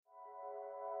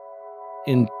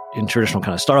in traditional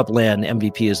kind of startup land,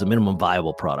 MVP is the minimum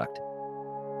viable product.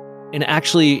 And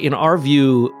actually, in our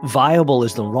view, viable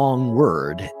is the wrong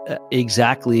word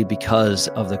exactly because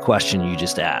of the question you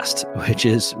just asked, which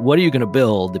is, what are you going to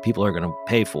build that people are going to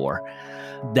pay for?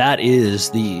 That is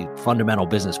the fundamental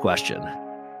business question.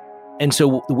 And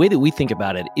so the way that we think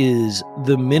about it is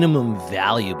the minimum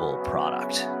valuable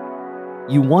product.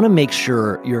 You want to make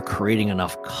sure you're creating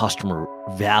enough customer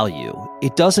value.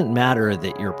 It doesn't matter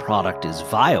that your product is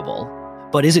viable,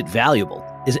 but is it valuable?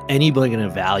 Is anybody going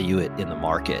to value it in the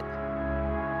market?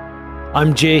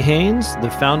 I'm Jay Haynes,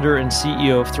 the founder and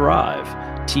CEO of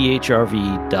THRV,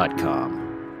 THRV.com.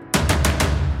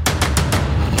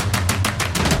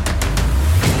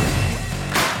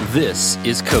 This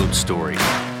is Code Story,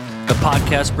 a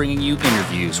podcast bringing you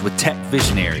interviews with tech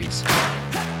visionaries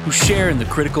who share in the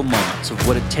critical moments of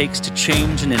what it takes to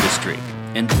change an industry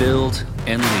and build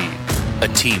and lead a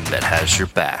team that has your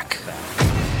back.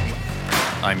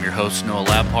 I'm your host, Noah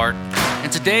Laphart,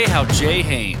 and today how Jay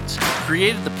Haynes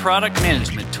created the product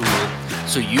management tool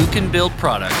so you can build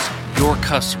products your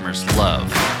customers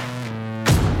love.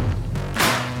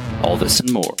 All this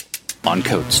and more on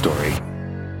Code Story.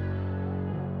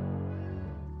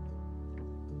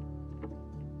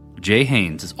 Jay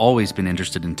Haynes has always been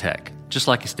interested in tech, just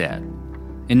like his dad.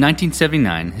 In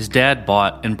 1979, his dad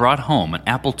bought and brought home an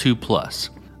Apple II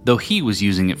Plus. Though he was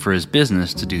using it for his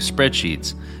business to do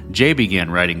spreadsheets, Jay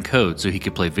began writing code so he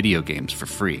could play video games for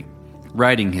free,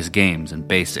 writing his games in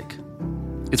BASIC.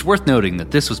 It's worth noting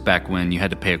that this was back when you had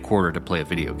to pay $0.25 to play a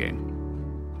video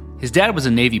game. His dad was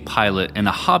a Navy pilot and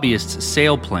a hobbyist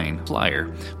sailplane flyer,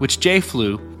 which Jay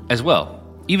flew as well,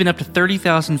 even up to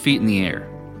 30,000 feet in the air.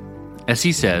 As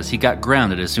he says, he got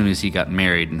grounded as soon as he got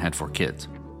married and had 4 kids.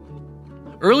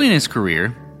 Early in his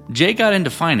career, Jay got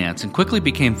into finance and quickly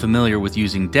became familiar with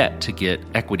using debt to get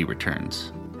equity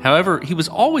returns. However, he was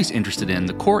always interested in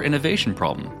the core innovation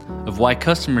problem of why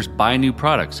customers buy new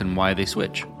products and why they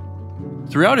switch.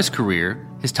 Throughout his career,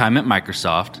 his time at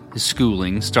Microsoft, his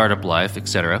schooling, startup life,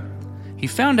 etc., he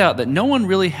found out that no one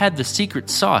really had the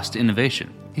secret sauce to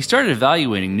innovation. He started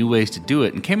evaluating new ways to do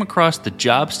it and came across the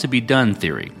jobs to be done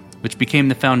theory, which became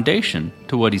the foundation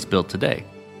to what he's built today.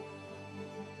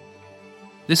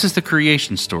 This is the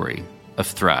creation story of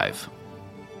THRV.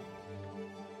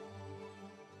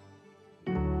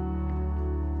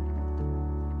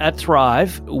 At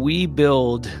THRV, we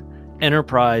build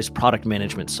enterprise product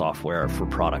management software for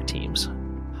product teams.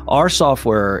 Our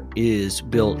software is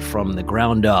built from the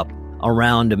ground up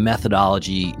around a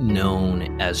methodology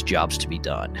known as jobs to be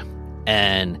done.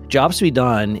 And jobs to be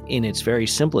done in its very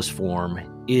simplest form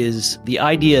is the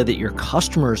idea that your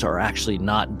customers are actually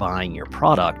not buying your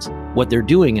product. What they're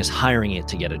doing is hiring it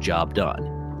to get a job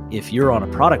done. If you're on a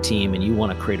product team and you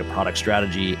want to create a product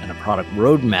strategy and a product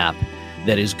roadmap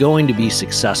that is going to be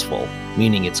successful,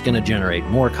 meaning it's going to generate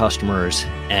more customers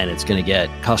and it's going to get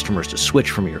customers to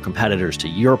switch from your competitors to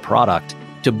your product,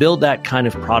 to build that kind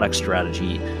of product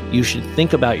strategy, you should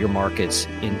think about your markets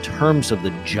in terms of the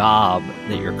job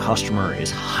that your customer is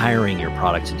hiring your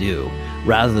product to do,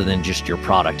 rather than just your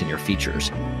product and your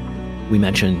features. We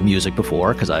mentioned music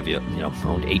before because I've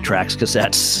owned 8-tracks,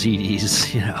 cassettes,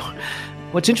 CDs.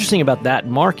 What's interesting about that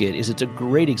market is it's a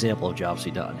great example of jobs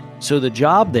to be done. So the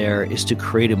job there is to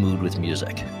create a mood with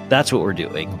music. That's what we're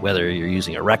doing. Whether you're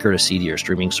using a record, a CD, or a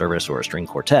streaming service, or a string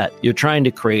quartet, you're trying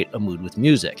to create a mood with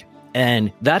music.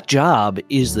 And that job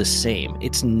is the same.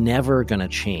 It's never going to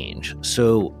change.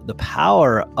 So the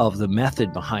power of the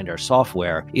method behind our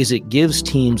software is it gives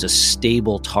teams a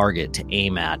stable target to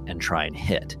aim at and try and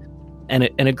hit. And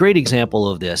a great example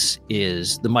of this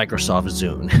is the Microsoft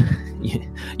Zune.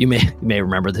 You may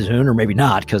remember the Zune, or maybe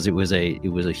not, because it was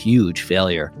a huge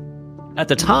failure. At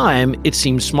the time, it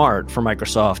seemed smart for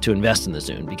Microsoft to invest in the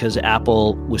Zune because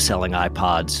Apple was selling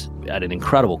iPods at an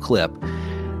incredible clip.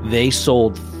 They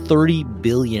sold $30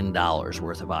 billion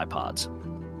worth of iPods.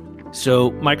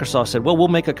 So Microsoft said, well, we'll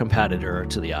make a competitor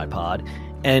to the iPod.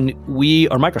 And we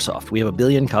are Microsoft. We have 1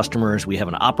 billion customers. We have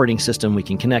an operating system we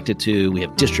can connect it to. We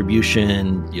have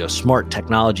distribution, smart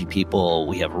technology people.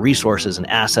 We have resources and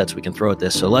assets we can throw at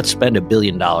this. So let's spend $1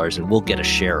 billion and we'll get a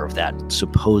share of that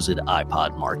supposed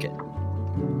iPod market.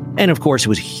 And of course, it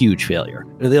was a huge failure.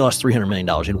 They lost $300 million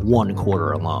in 1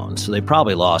 quarter alone. So they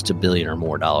probably lost $1 billion or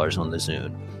more on the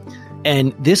Zune.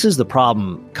 And this is the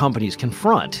problem companies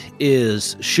confront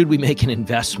is, should we make an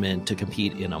investment to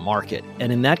compete in a market?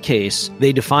 And in that case,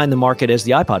 they define the market as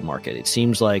the iPod market. It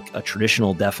seems like a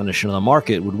traditional definition of the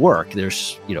market would work.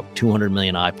 There's 200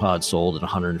 million iPods sold at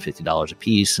 $150 a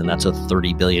piece, and that's a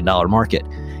 $30 billion market.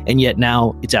 And yet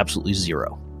now it's absolutely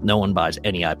zero. No one buys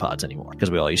any iPods anymore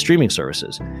because we all use streaming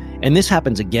services. And this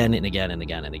happens again and again and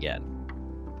again and again.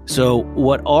 So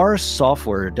what our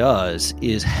software does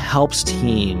is helps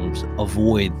teams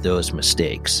avoid those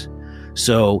mistakes.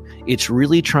 So it's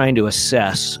really trying to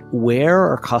assess where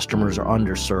our customers are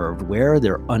underserved, where are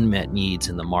their unmet needs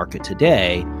in the market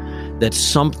today that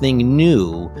something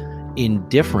new and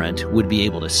different would be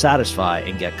able to satisfy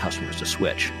and get customers to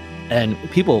switch. And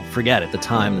people forget at the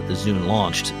time that the Zune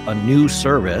launched, a new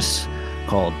service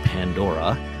called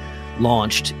Pandora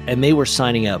launched, and they were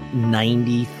signing up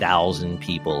 90,000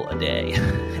 people a day.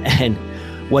 And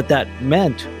what that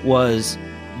meant was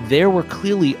there were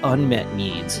clearly unmet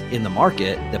needs in the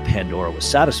market that Pandora was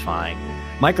satisfying.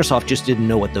 Microsoft just didn't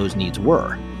know what those needs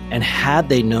were. And had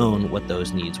they known what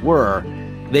those needs were,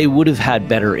 they would have had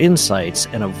better insights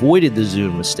and avoided the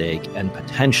Zune mistake and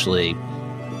potentially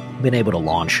been able to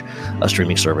launch a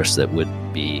streaming service that would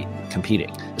be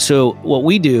competing. So what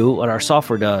we do, what our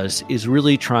software does, is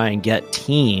really try and get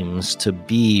teams to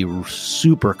be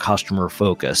super customer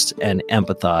focused and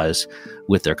empathize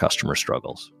with their customer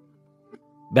struggles.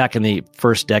 Back in the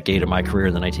first decade of my career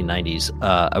in the 1990s,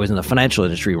 I was in the financial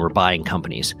industry. We were buying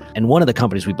companies. And one of the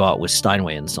companies we bought was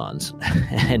Steinway & Sons.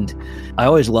 And I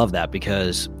always loved that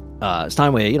because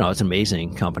Steinway, it's an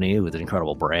amazing company with an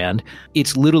incredible brand.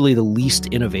 It's literally the least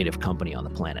innovative company on the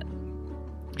planet.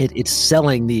 It's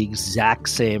selling the exact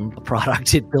same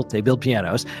product they build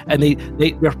pianos, and they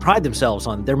pride themselves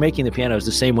on they're making the pianos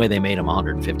the same way they made them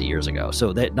 150 years ago.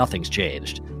 So that nothing's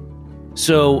changed.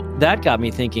 So that got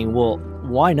me thinking, well,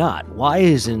 why not? Why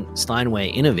isn't Steinway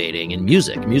innovating in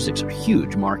music? Music's a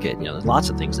huge market. There's lots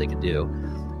of things they could do.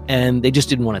 And they just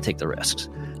didn't want to take the risks.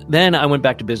 Then I went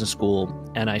back to business school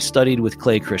and I studied with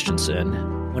Clay Christensen.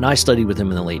 When I studied with him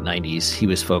in the late 90s, he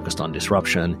was focused on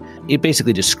disruption. It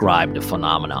basically described a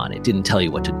phenomenon. It didn't tell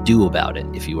you what to do about it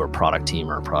if you were a product team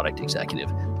or a product executive.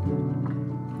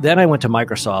 Then I went to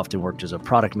Microsoft and worked as a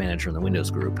product manager in the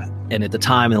Windows group. And at the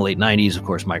time in the late 90s, of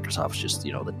course, Microsoft was just,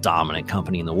 the dominant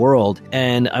company in the world.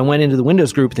 And I went into the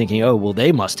Windows group thinking, oh, well,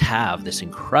 they must have this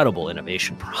incredible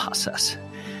innovation process.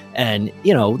 And,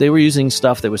 they were using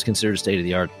stuff that was considered state of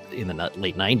the art in the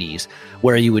late 90s,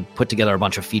 where you would put together a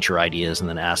bunch of feature ideas and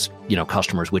then ask,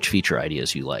 customers which feature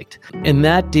ideas you liked. And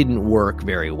that didn't work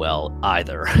very well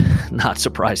either, not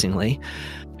surprisingly.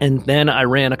 And then I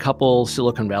ran a couple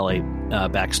Silicon Valley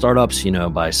backed startups,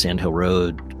 by Sand Hill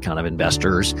Road kind of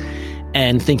investors,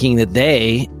 and thinking that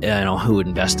they, who had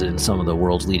invested in some of the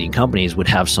world's leading companies, would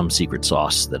have some secret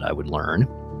sauce that I would learn.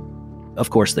 Of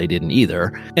course, they didn't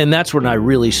either. And that's when I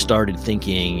really started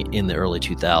thinking in the early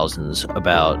 2000s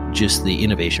about just the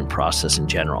innovation process in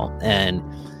general and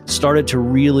started to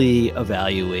really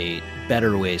evaluate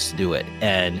better ways to do it.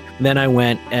 And then I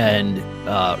went and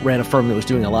ran a firm that was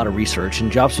doing a lot of research,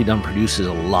 and Jobs to Be Done produces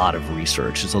a lot of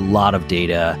research. There's a lot of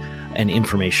data and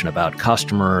information about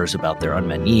customers, about their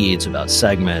unmet needs, about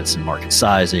segments and market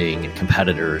sizing and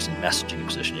competitors and messaging and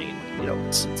positioning.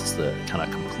 It's the kind of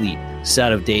complete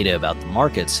set of data about the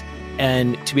markets.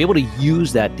 And to be able to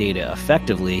use that data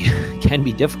effectively can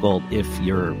be difficult if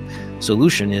your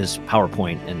solution is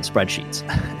PowerPoint and spreadsheets,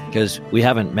 because we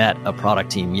haven't met a product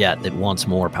team yet that wants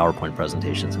more PowerPoint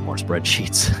presentations and more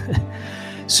spreadsheets.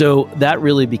 So that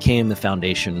really became the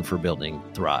foundation for building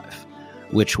Thrive,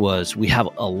 which was we have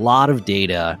a lot of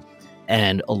data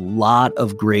and a lot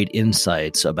of great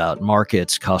insights about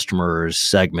markets, customers,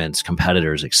 segments,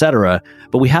 competitors, et cetera,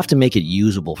 but we have to make it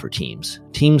usable for teams.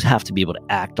 Teams have to be able to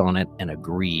act on it and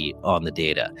agree on the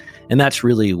data. And that's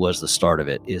really was the start of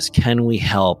it, is can we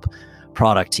help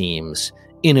product teams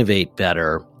innovate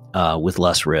better with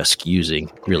less risk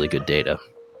using really good data?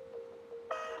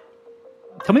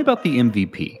 Tell me about the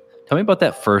MVP. Tell me about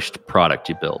that first product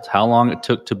you built, how long it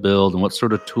took to build, and what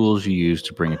sort of tools you used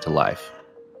to bring it to life.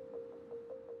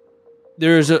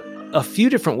 There's a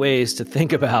few different ways to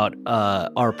think about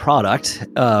our product.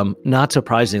 Not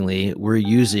surprisingly, we're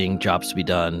using Jobs to Be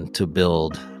Done to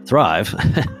build Thrive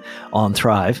on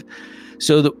Thrive.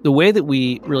 So the way that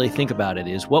we really think about it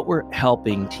is what we're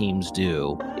helping teams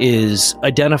do is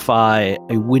identify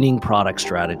a winning product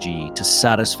strategy to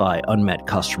satisfy unmet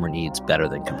customer needs better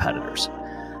than competitors.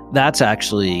 That's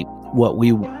actually what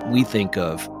we think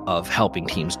of helping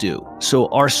teams do. So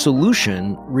our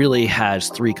solution really has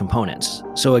three components.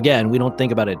 So again, we don't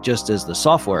think about it just as the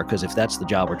software, because if that's the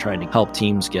job we're trying to help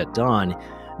teams get done,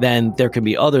 then there can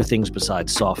be other things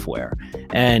besides software.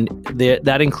 And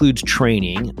that includes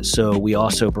training. So we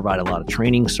also provide a lot of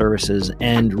training services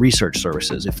and research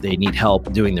services. If they need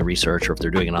help doing the research or if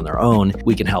they're doing it on their own,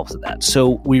 we can help with that.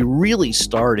 So we really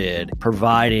started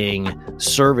providing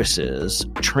services,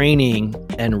 training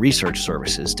and research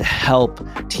services to help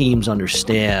teams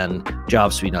understand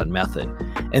jobs to be done method.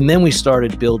 And then we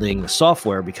started building the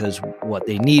software because what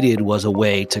they needed was a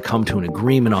way to come to an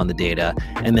agreement on the data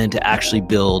and then to actually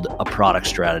build a product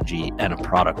strategy and a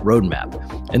product roadmap.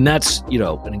 And that's,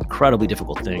 an incredibly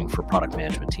difficult thing for product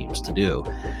management teams to do.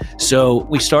 So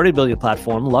we started building a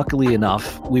platform. Luckily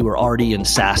enough, we were already in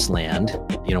SaaS land.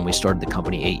 We started the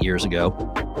company 8 years ago.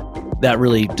 That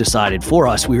really decided for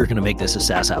us we were going to make this a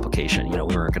SaaS application. We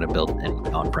weren't going to build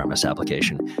an on-premise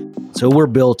application. So we're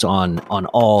built on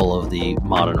all of the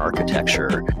modern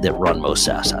architecture that run most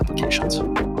SaaS applications.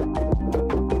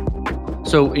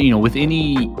 So, with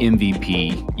any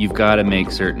MVP, you've got to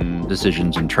make certain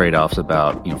decisions and trade-offs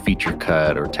about, feature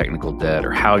cut or technical debt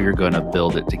or how you're going to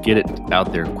build it to get it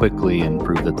out there quickly and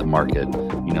prove that the market,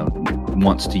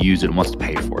 wants to use it and wants to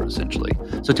pay for it, essentially.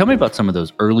 So tell me about some of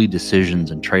those early decisions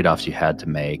and trade-offs you had to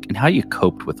make and how you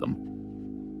coped with them.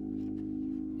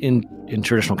 In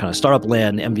traditional kind of startup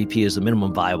land, MVP is the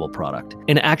minimum viable product.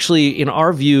 And actually, in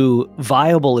our view,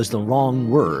 viable is the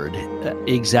wrong word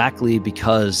exactly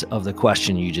because of the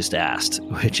question you just asked,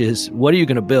 which is, what are you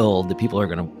going to build that people are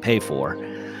going to pay for?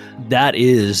 That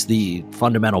is the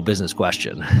fundamental business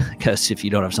question, because if you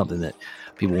don't have something that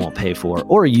people won't pay for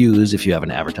or use if you have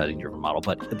an advertising-driven model,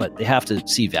 but they have to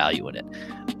see value in it.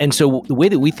 And so the way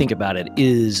that we think about it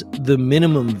is the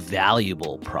minimum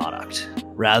valuable product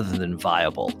rather than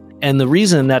viable. And the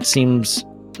reason that seems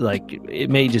like, it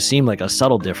may just seem like a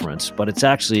subtle difference, but it's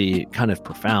actually kind of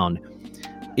profound,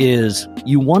 is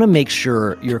you want to make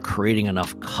sure you're creating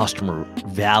enough customer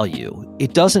value.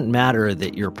 It doesn't matter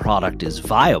that your product is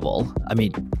viable. I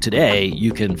mean, today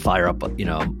you can fire up,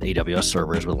 AWS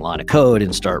servers with a line of code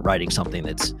and start writing something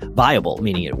that's viable,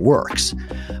 meaning it works.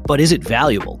 But is it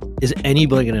valuable? Is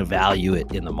anybody going to value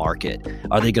it in the market?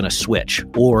 Are they going to switch?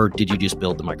 Or did you just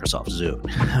build the Microsoft Zune,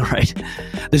 right?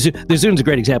 The Zune's a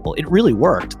great example. It really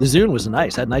worked. The Zune was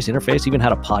nice, had a nice interface, even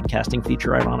had a podcasting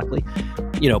feature, ironically,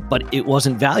 but it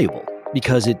wasn't valuable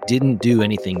because it didn't do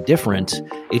anything different.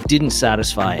 It didn't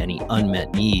satisfy any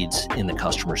unmet needs in the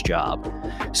customer's job.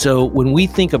 So when we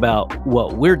think about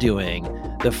what we're doing,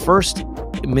 the first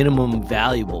minimum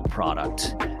valuable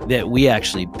product that we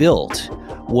actually built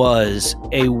was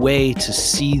a way to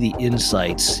see the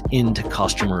insights into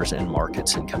customers and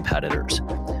markets and competitors.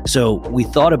 So we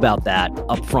thought about that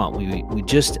up front. We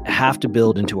just have to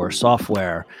build into our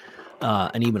software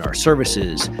and even our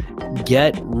services,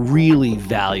 get really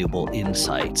valuable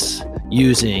insights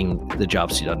using the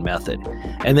jobs to be done method.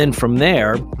 And then from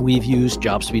there, we've used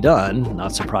jobs to be done,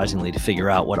 not surprisingly, to figure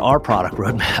out what our product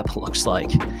roadmap looks like.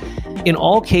 In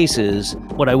all cases,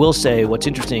 what I will say, what's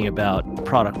interesting about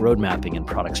product roadmapping and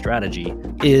product strategy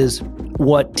is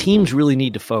what teams really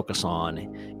need to focus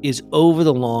on is over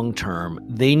the long term,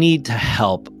 they need to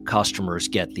help customers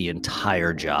get the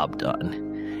entire job done.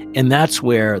 And that's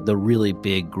where the really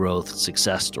big growth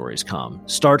success stories come.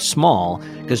 Start small,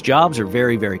 because jobs are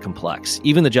very, very complex.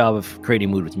 Even the job of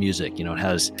creating mood with music, it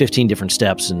has 15 different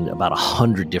steps and about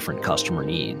 100 different customer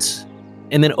needs.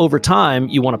 And then over time,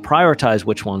 you want to prioritize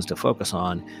which ones to focus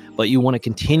on, but you want to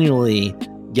continually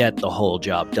get the whole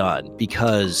job done,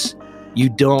 because you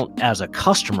don't, as a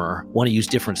customer, want to use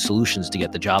different solutions to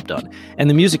get the job done. And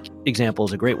the music example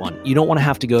is a great one. You don't want to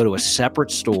have to go to a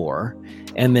separate store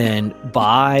and then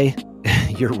buy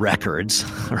your records,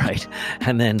 right?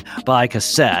 And then buy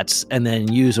cassettes and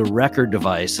then use a record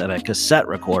device and a cassette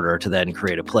recorder to then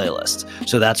create a playlist.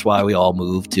 So that's why we all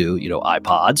moved to,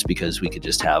 iPods, because we could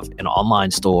just have an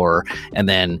online store and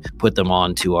then put them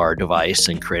onto our device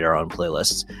and create our own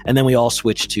playlists. And then we all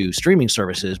switched to streaming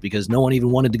services because no one even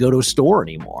wanted to go to a store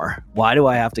anymore. Why do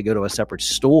I have to go to a separate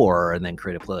store and then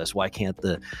create a playlist? Why can't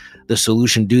the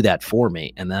solution do that for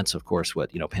me? And that's, of course, what,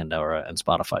 Pandora and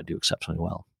Spotify do exceptionally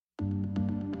well.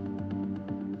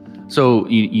 So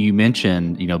you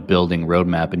mentioned, building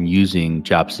roadmap and using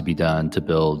jobs to be done to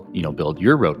build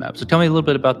your roadmap. So tell me a little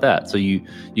bit about that. So you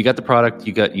got the product,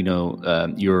 you got,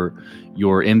 your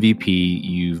MVP,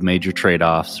 you've made your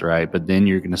trade-offs, right? But then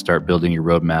you're going to start building your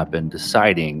roadmap and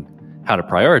deciding how to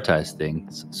prioritize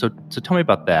things. So tell me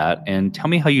about that, and tell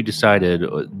me how you decided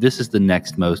this is the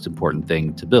next most important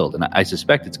thing to build. And I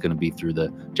suspect it's going to be through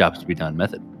the jobs to be done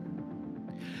method.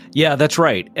 Yeah, that's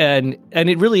right. And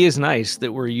it really is nice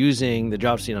that we're using the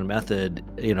jobs to be done method,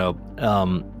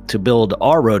 to build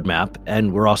our roadmap.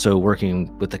 And we're also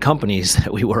working with the companies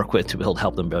that we work with to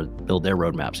help them build their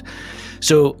roadmaps.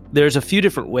 So there's a few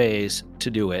different ways to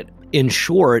do it. In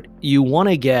short, you want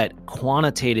to get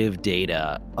quantitative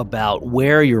data about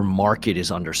where your market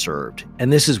is underserved.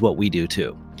 And this is what we do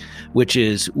too, which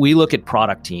is we look at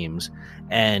product teams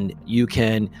and you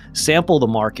can sample the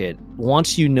market.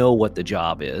 Once you know what the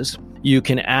job is, you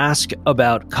can ask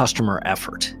about customer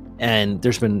effort. And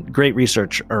there's been great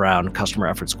research around customer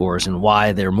effort scores and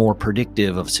why they're more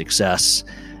predictive of success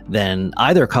than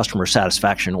either customer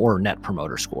satisfaction or net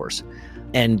promoter scores.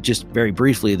 And just very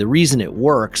briefly, the reason it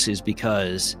works is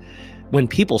because when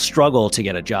people struggle to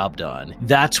get a job done,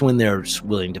 that's when they're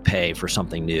willing to pay for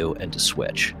something new and to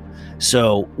switch.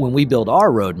 So when we build our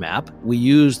roadmap, we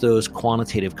use those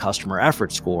quantitative customer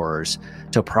effort scores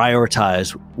to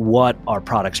prioritize what our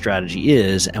product strategy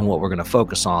is and what we're going to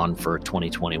focus on for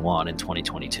 2021 and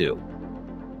 2022.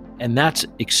 And that's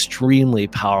extremely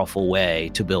powerful way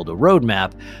to build a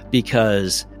roadmap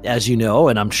because, as you know,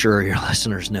 and I'm sure your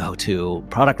listeners know too,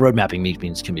 product road mapping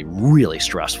meetings can be really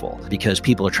stressful because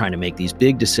people are trying to make these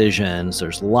big decisions.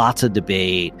 There's lots of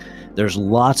debate. There's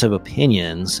lots of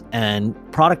opinions, and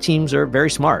product teams are very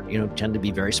smart, tend to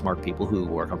be very smart people who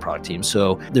work on product teams.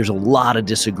 So there's a lot of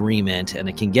disagreement and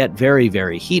it can get very,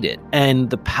 very heated. And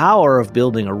the power of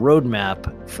building a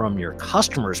roadmap from your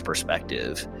customer's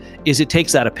perspective is it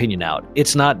takes that opinion out.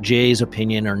 It's not Jay's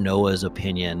opinion or Noah's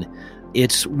opinion.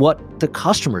 It's what the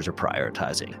customers are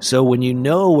prioritizing. So when you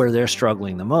know where they're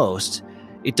struggling the most,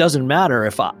 it doesn't matter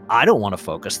if I don't want to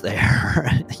focus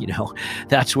there.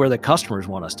 That's where the customers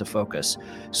want us to focus.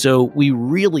 So we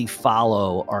really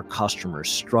follow our customers'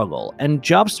 struggle. And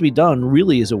jobs to be done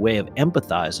really is a way of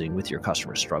empathizing with your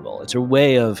customer's struggle. It's a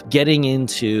way of getting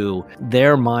into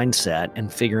their mindset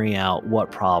and figuring out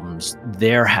what problems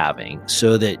they're having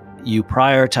so that you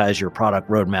prioritize your product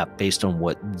roadmap based on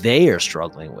what they are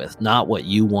struggling with, not what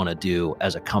you want to do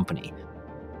as a company.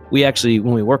 We actually,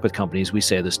 when we work with companies, we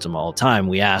say this to them all the time.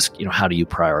 We ask, how do you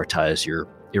prioritize your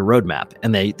roadmap?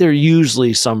 And they're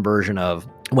usually some version of,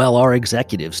 well, our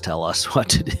executives tell us what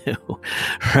to do,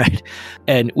 right?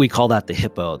 And we call that the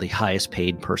HIPPO, the highest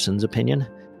paid person's opinion.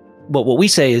 But what we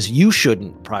say is you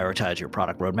shouldn't prioritize your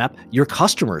product roadmap. Your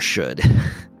customers should.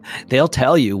 They'll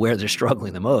tell you where they're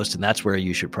struggling the most, and that's where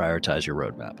you should prioritize your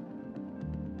roadmap.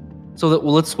 So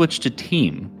let's switch to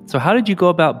team. So how did you go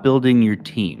about building your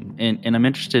team? And I'm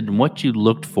interested in what you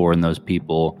looked for in those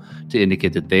people to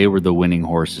indicate that they were the winning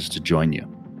horses to join you.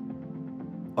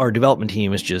 Our development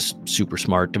team is just super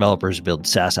smart. Developers build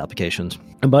SaaS applications.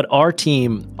 But our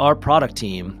team, our product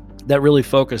team, that really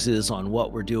focuses on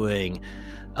what we're doing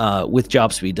with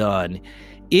jobs to be done,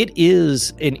 it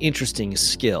is an interesting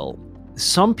skill.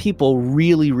 Some people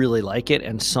really, really like it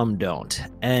and some don't.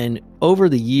 And over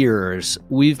the years,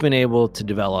 we've been able to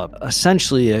develop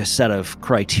essentially a set of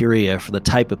criteria for the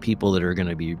type of people that are going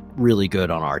to be really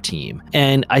good on our team.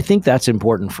 And I think that's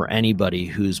important for anybody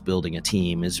who's building a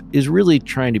team is really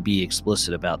trying to be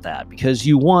explicit about that because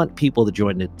you want people that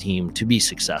join the team to be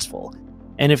successful.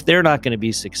 And if they're not going to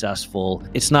be successful,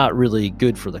 it's not really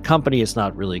good for the company. It's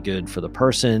not really good for the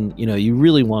person. You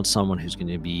really want someone who's going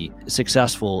to be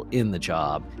successful in the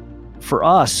job. For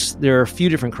us, there are a few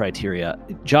different criteria.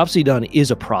 Jobs to be done is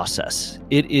a process.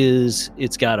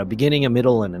 It's got a beginning, a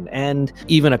middle, and an end.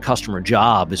 Even a customer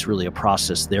job is really a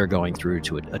process they're going through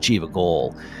to achieve a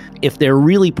goal. If they're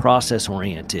really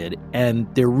process-oriented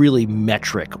and they're really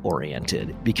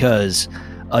metric-oriented, because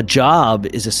a job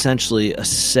is essentially a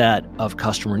set of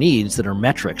customer needs that are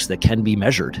metrics that can be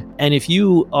measured. And if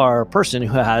you are a person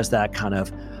who has that kind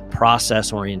of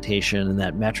process orientation and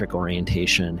that metric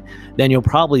orientation, then you'll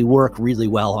probably work really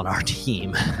well on our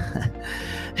team.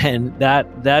 And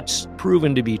that's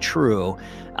proven to be true.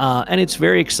 And it's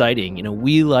very exciting.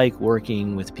 We like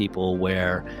working with people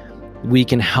where we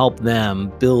can help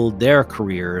them build their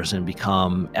careers and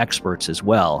become experts as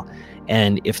well.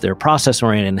 And if they're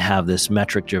process-oriented and have this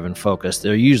metric-driven focus,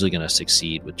 they're usually going to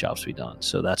succeed with jobs to be done.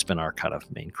 So that's been our kind of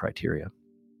main criteria.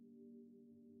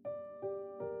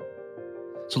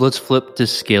 So let's flip to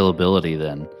scalability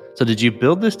then. So did you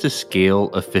build this to scale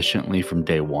efficiently from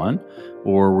day one,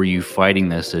 or were you fighting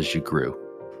this as you grew?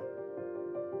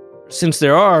 Since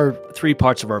there are three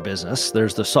parts of our business,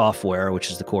 there's the software, which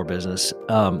is the core business.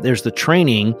 There's the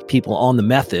training people on the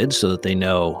method so that they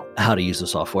know how to use the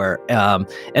software.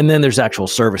 And then there's actual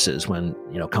services when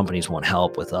companies want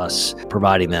help with us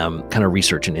providing them kind of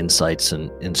research and insights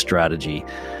and strategy.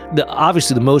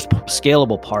 Obviously, the most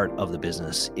scalable part of the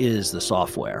business is the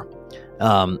software.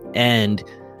 And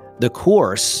The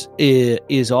course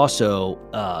is also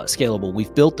scalable.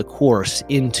 We've built the course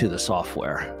into the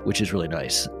software, which is really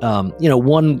nice.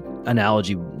 One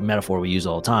analogy, metaphor we use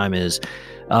all the time is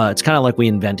it's kind of like we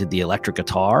invented the electric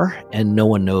guitar and no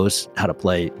one knows how to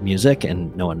play music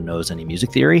and no one knows any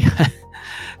music theory.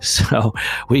 So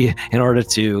in order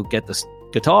to get this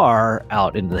guitar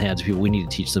out into the hands of people, we need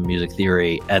to teach them music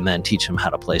theory and then teach them how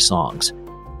to play songs.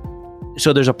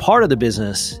 So there's a part of the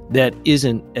business that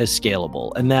isn't as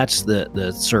scalable, and that's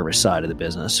the service side of the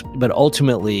business. But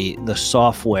ultimately, the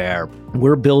software,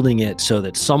 we're building it so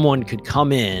that someone could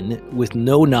come in with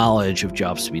no knowledge of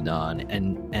jobs to be done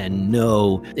and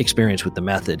no experience with the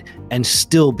method and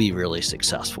still be really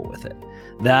successful with it.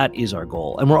 That is our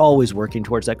goal. And we're always working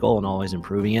towards that goal and always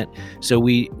improving it. So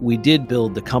we did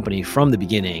build the company from the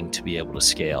beginning to be able to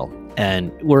scale.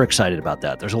 And we're excited about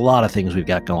that. There's a lot of things we've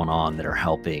got going on that are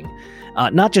helping.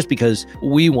 Not just because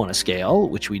we want to scale,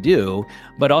 which we do,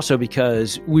 but also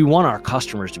because we want our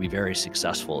customers to be very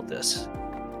successful at this.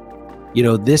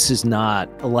 This is not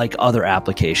like other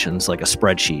applications, like a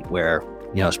spreadsheet where,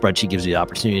 a spreadsheet gives you the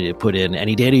opportunity to put in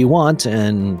any data you want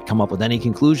and come up with any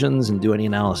conclusions and do any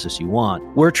analysis you want.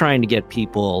 We're trying to get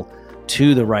people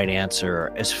to the right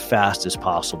answer as fast as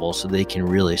possible so they can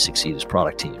really succeed as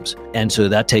product teams. And so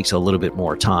that takes a little bit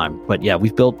more time. But yeah,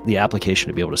 we've built the application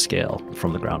to be able to scale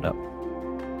from the ground up.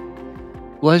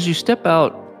 Well, as you step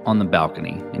out on the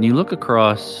balcony and you look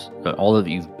across all that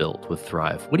you've built with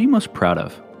Thrive, what are you most proud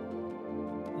of?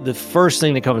 The first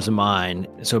thing that comes to mind,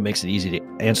 so it makes it easy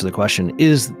to answer the question,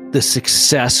 is the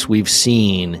success we've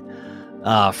seen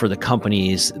for the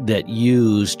companies that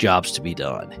use jobs to be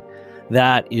done.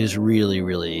 That is really,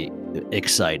 really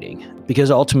exciting because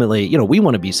ultimately, we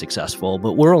want to be successful,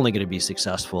 but we're only going to be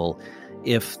successful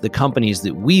if the companies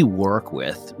that we work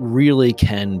with really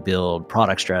can build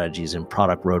product strategies and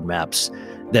product roadmaps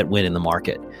that win in the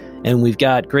market. And we've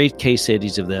got great case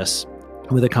studies of this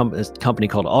with a company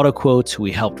called AutoQuotes, who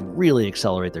we helped really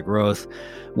accelerate their growth.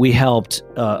 We helped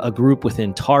a group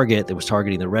within Target that was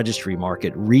targeting the registry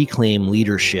market reclaim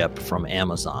leadership from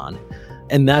Amazon.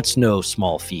 And that's no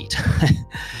small feat.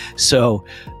 So,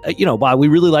 while we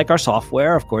really like our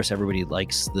software, of course, everybody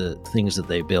likes the things that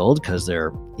they build because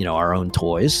they're, our own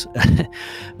toys.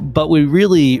 But we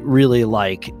really, really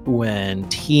like when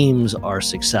teams are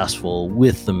successful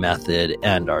with the method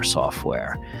and our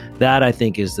software. That, I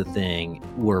think, is the thing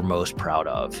we're most proud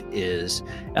of, is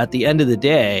at the end of the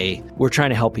day, we're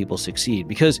trying to help people succeed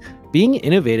because being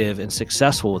innovative and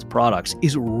successful with products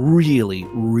is really,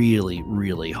 really,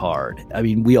 really hard. I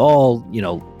mean, we all,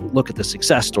 look at the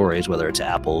success stories, whether it's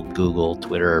Apple, Google,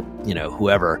 Twitter,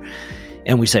 whoever,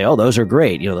 and we say, oh, those are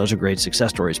great. Those are great success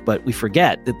stories. But we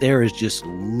forget that there is just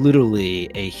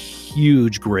literally a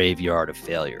huge graveyard of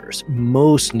failures.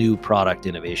 Most new product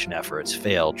innovation efforts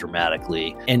fail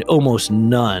dramatically, and almost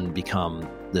none become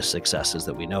the successes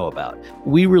that we know about.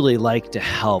 We really like to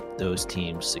help those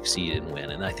teams succeed and win,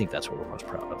 and I think that's what we're most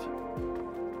proud of.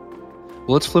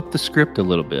 Well, let's flip the script a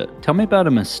little bit. Tell me about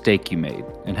a mistake you made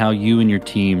and how you and your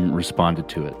team responded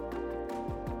to it.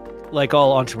 Like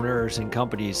all entrepreneurs and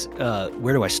companies,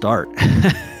 where do I start?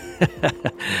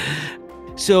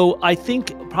 So I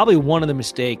think probably one of the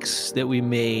mistakes that we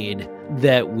made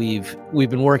that we've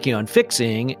been working on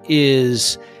fixing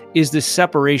is this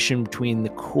separation between the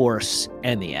course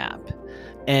and the app.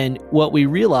 And what we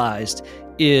realized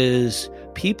is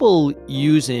people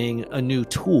using a new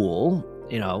tool,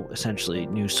 essentially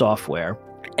new software,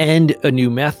 and a new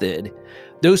method,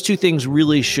 those two things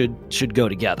really should go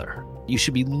together. You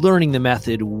should be learning the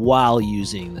method while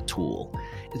using the tool.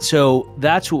 And so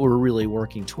that's what we're really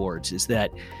working towards, is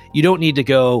that you don't need to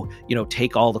go,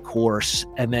 take all the course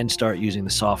and then start using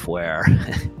the software.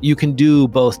 You can do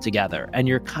both together, and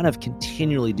you're kind of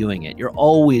continually doing it. You're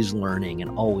always learning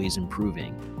and always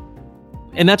improving.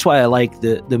 And that's why I like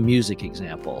the music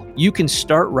example. You can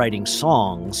start writing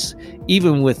songs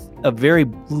even with a very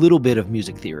little bit of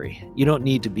music theory. You don't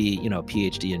need to be, a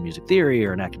PhD in music theory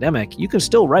or an academic. You can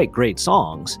still write great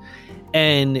songs.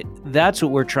 And that's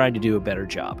what we're trying to do a better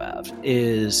job of,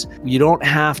 is you don't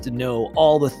have to know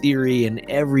all the theory and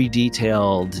every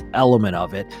detailed element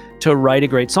of it to write a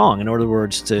great song. In other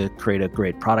words, to create a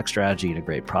great product strategy and a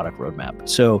great product roadmap.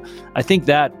 So I think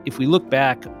that if we look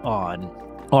back on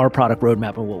our product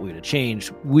roadmap and what we would have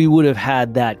changed, we would have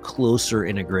had that closer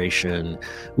integration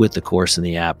with the course and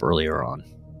the app earlier on.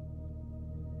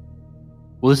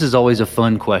 Well, this is always a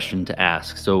fun question to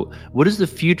ask. So what does the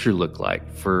future look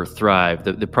like for Thrive,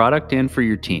 the product, and for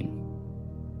your team?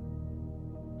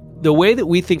 The way that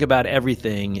we think about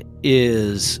everything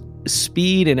is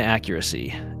speed and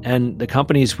accuracy. And the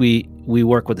companies we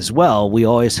work with as well, we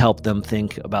always help them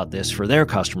think about this for their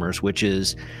customers, which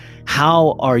is,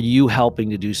 how are you helping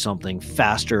to do something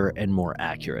faster and more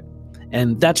accurate?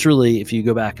 And that's really, if you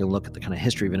go back and look at the kind of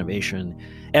history of innovation,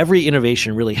 every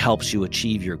innovation really helps you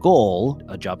achieve your goal.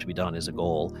 A job to be done is a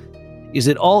goal. Is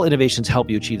that all innovations help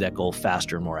you achieve that goal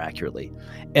faster and more accurately.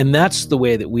 And that's the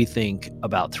way that we think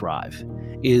about Thrive,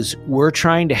 is we're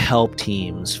trying to help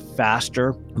teams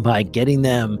faster by getting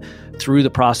them through the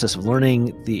process of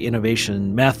learning the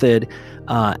innovation method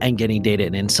and getting data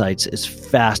and insights as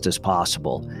fast as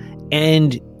possible,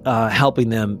 and helping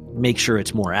them make sure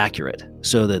it's more accurate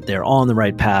so that they're on the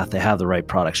right path, they have the right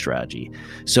product strategy.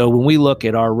 So when we look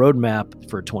at our roadmap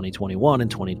for 2021 and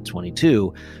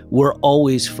 2022, we're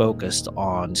always focused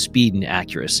on speed and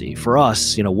accuracy. For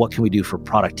us, what can we do for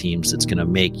product teams that's going to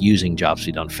make using jobs to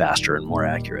be done faster and more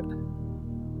accurate?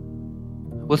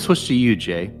 Let's switch to you,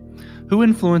 Jay. Who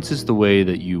influences the way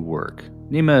that you work?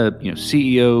 Name a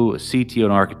CEO, a CTO,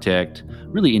 an architect,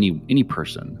 really any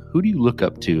person. Who do you look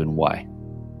up to and why?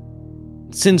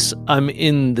 Since I'm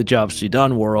in the jobs to be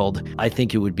done world, I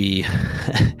think it would be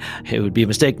a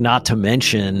mistake not to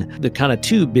mention the kind of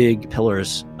two big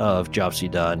pillars of jobs to be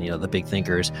done, the big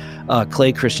thinkers,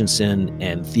 Clay Christensen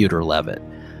and Theodore Levitt.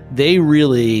 They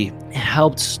really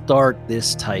helped start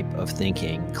this type of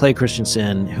thinking. Clay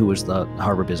Christensen, who was the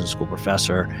Harvard Business School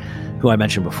professor, who I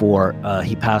mentioned before,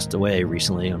 he passed away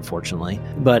recently, unfortunately.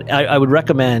 But I would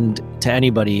recommend to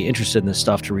anybody interested in this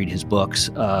stuff to read his books,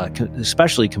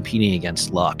 especially Competing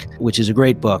Against Luck, which is a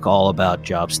great book all about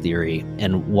jobs theory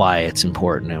and why it's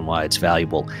important and why it's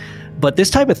valuable. But this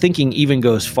type of thinking even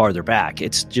goes farther back.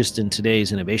 It's just in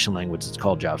today's innovation language, it's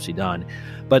called jobs to be done.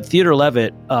 But Theodore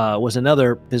Levitt was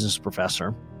another business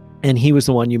professor, and he was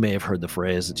the one, you may have heard the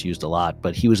phrase, it's used a lot,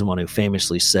 but he was the one who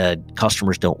famously said,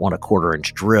 customers don't want a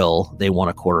quarter-inch drill, they want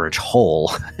a quarter-inch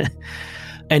hole.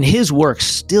 And his work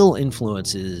still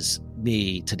influences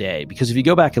me today, because if you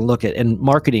go back and look at, and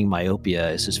Marketing Myopia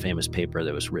is his famous paper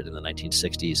that was written in the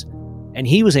 1960s, and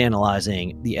he was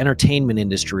analyzing the entertainment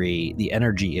industry, the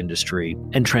energy industry,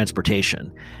 and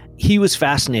transportation. He was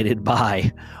fascinated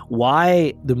by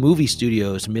why the movie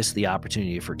studios missed the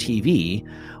opportunity for TV.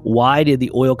 Why did the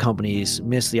oil companies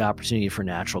miss the opportunity for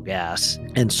natural gas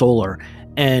and solar?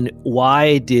 And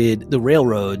why did the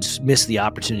railroads miss the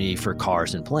opportunity for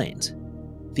cars and planes?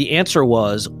 The answer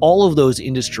was all of those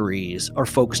industries are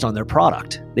focused on their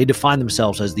product. They define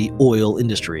themselves as the oil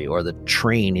industry or the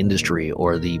train industry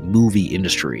or the movie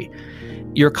industry.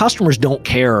 Your customers don't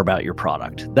care about your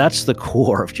product. That's the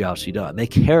core of jobs to be done. They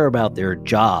care about their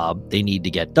job they need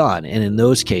to get done. And in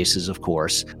those cases, of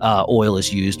course, oil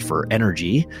is used for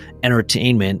energy.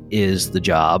 Entertainment is the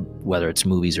job, whether it's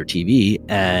movies or TV.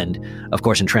 And of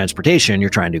course, in transportation, you're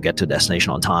trying to get to a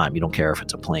destination on time. You don't care if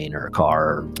it's a plane or a car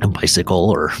or a bicycle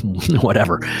or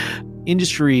whatever.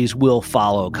 Industries will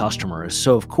follow customers.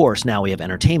 So of course, now we have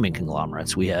entertainment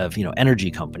conglomerates. We have, energy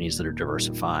companies that are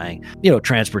diversifying.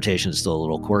 Transportation is still a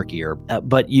little quirkier,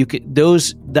 but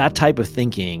that type of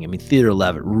thinking. I mean, Theodore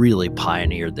Levitt really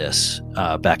pioneered this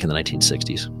back in the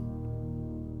 1960s.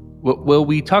 Well,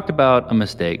 we talked about a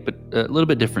mistake, but a little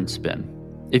bit different spin.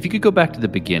 If you could go back to the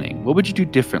beginning, what would you do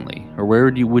differently, or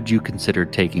where would you consider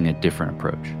taking a different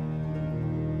approach?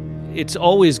 It's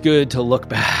always good to look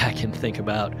back and think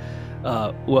about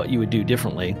what you would do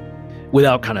differently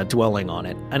without kind of dwelling on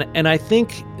it. And I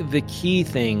think the key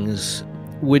things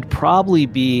would probably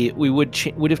be, we would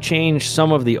have changed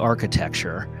some of the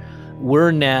architecture.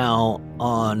 We're now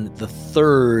on the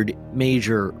third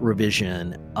major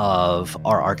revision of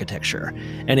our architecture,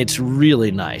 and it's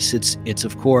really nice. It's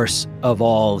of course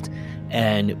evolved.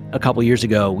 And a couple years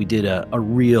ago, we did a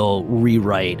real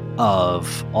rewrite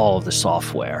of all of the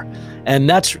software. And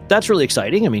that's really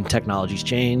exciting. I mean, technologies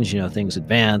change, things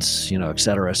advance, et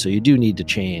cetera. So you do need to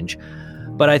change.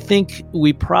 But I think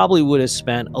we probably would have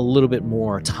spent a little bit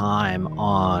more time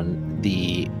on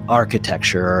the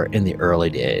architecture in the early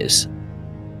days.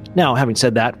 Now, having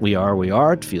said that, we are.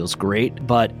 It feels great.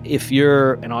 But if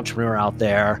you're an entrepreneur out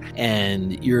there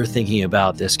and you're thinking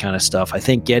about this kind of stuff, I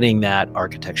think getting that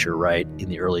architecture right in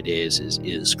the early days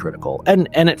is critical. And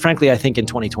frankly, I think in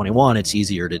 2021, it's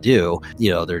easier to do.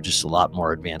 There are just a lot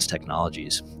more advanced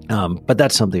technologies. But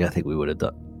that's something I think we would have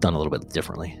done a little bit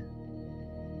differently.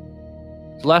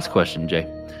 So last question, Jay.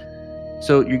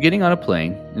 So you're getting on a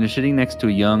plane and you're sitting next to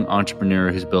a young entrepreneur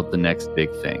who's built the next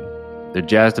big thing. They're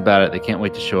jazzed about it. They can't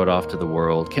wait to show it off to the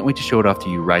world. Can't wait to show it off to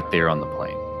you right there on the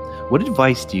plane. What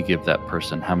advice do you give that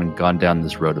person having gone down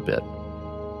this road a bit?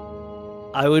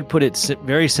 I would put it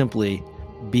very simply,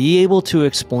 be able to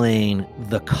explain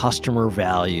the customer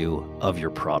value of your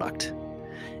product.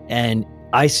 And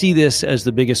I see this as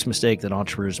the biggest mistake that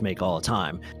entrepreneurs make all the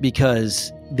time,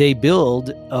 because they build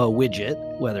a widget,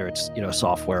 whether it's,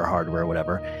 software, hardware,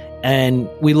 whatever, and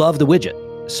we love the widget.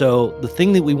 So the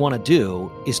thing that we want to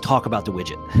do is talk about the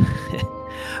widget.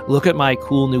 Look at my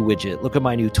cool new widget. Look at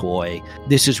my new toy.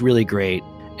 This is really great.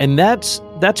 And that's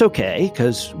okay,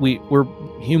 because we're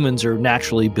humans are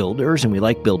naturally builders, and we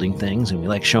like building things, and we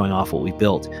like showing off what we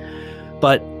built.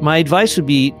 But my advice would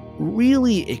be,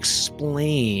 really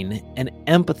explain and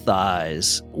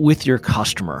empathize with your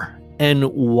customer,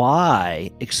 and why.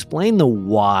 Explain the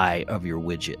why of your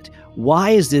widget.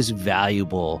 Why is this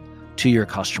valuable to your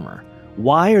customer?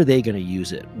 Why are they going to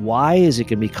use it? Why is it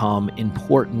going to become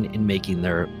important in making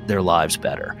their lives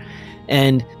better?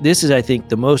 And this is, I think,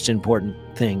 the most important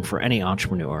thing for any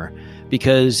entrepreneur,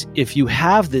 because if you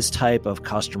have this type of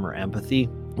customer empathy,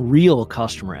 real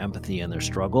customer empathy in their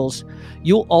struggles,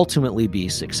 you'll ultimately be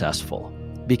successful,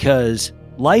 because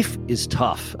life is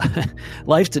tough.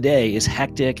 Life today is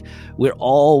hectic. We're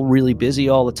all really busy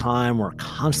all the time. We're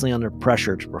constantly under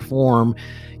pressure to perform.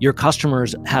 Your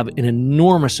customers have an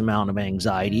enormous amount of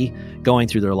anxiety going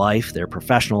through their life, their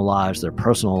professional lives, their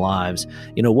personal lives,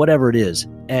 whatever it is.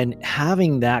 And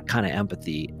having that kind of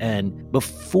empathy, and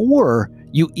before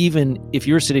if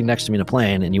you're sitting next to me in a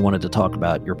plane and you wanted to talk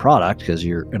about your product, because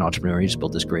you're an entrepreneur, you just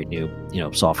built this great new,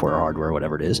 software or hardware,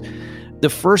 whatever it is, the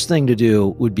first thing to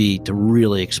do would be to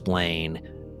really explain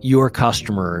your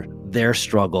customer, their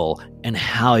struggle, and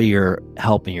how you're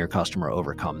helping your customer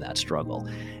overcome that struggle.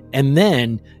 And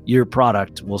then your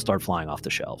product will start flying off the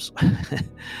shelves.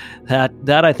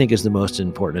 That I think is the most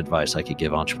important advice I could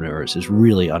give entrepreneurs, is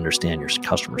really understand your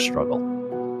customer's struggle.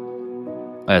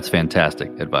 That's fantastic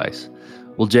advice.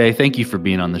 Well, Jay, thank you for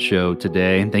being on the show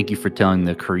today, and thank you for telling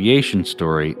the creation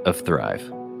story of Thrive.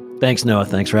 Thanks, Noah.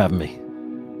 Thanks for having me.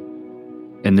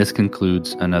 And this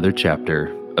concludes another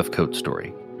chapter of Code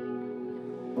Story.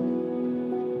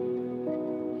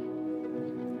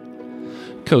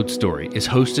 Code Story is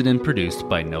hosted and produced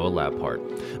by Noah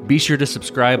Labhart. Be sure to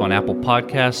subscribe on Apple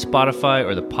Podcasts, Spotify,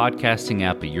 or the podcasting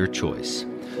app of your choice.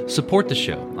 Support the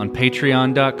show on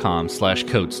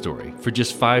patreon.com/codestory for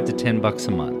just $5 to $10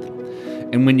 a month.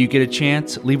 And when you get a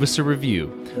chance, leave us a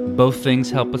review. Both things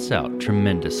help us out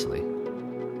tremendously.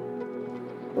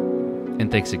 And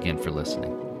thanks again for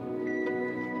listening.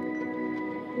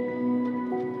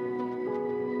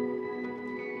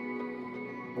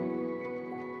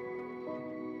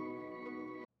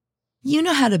 You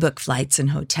know how to book flights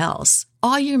and hotels.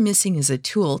 All you're missing is a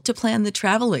tool to plan the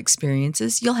travel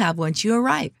experiences you'll have once you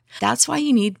arrive. That's why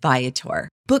you need Viator.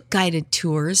 Book guided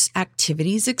tours,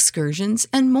 activities, excursions,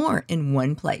 and more in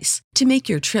one place to make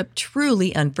your trip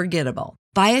truly unforgettable.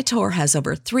 Viator has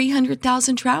over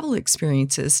 300,000 travel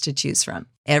experiences to choose from.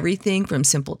 Everything from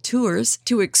simple tours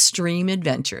to extreme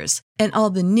adventures, and all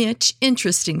the niche,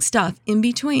 interesting stuff in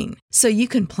between. So you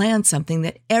can plan something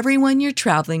that everyone you're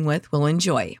traveling with will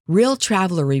enjoy. Real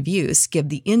traveler reviews give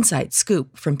the inside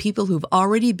scoop from people who've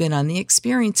already been on the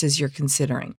experiences you're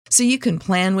considering. So you can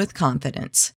plan with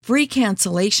confidence. Free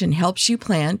cancellation helps you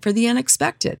plan for the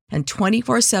unexpected. And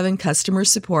 24/7 customer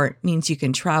support means you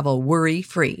can travel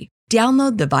worry-free.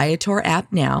 Download the Viator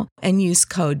app now and use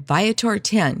code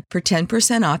Viator10 for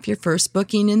 10% off your first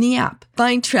booking in the app.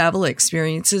 Find travel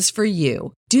experiences for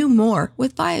you. Do more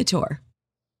with Viator.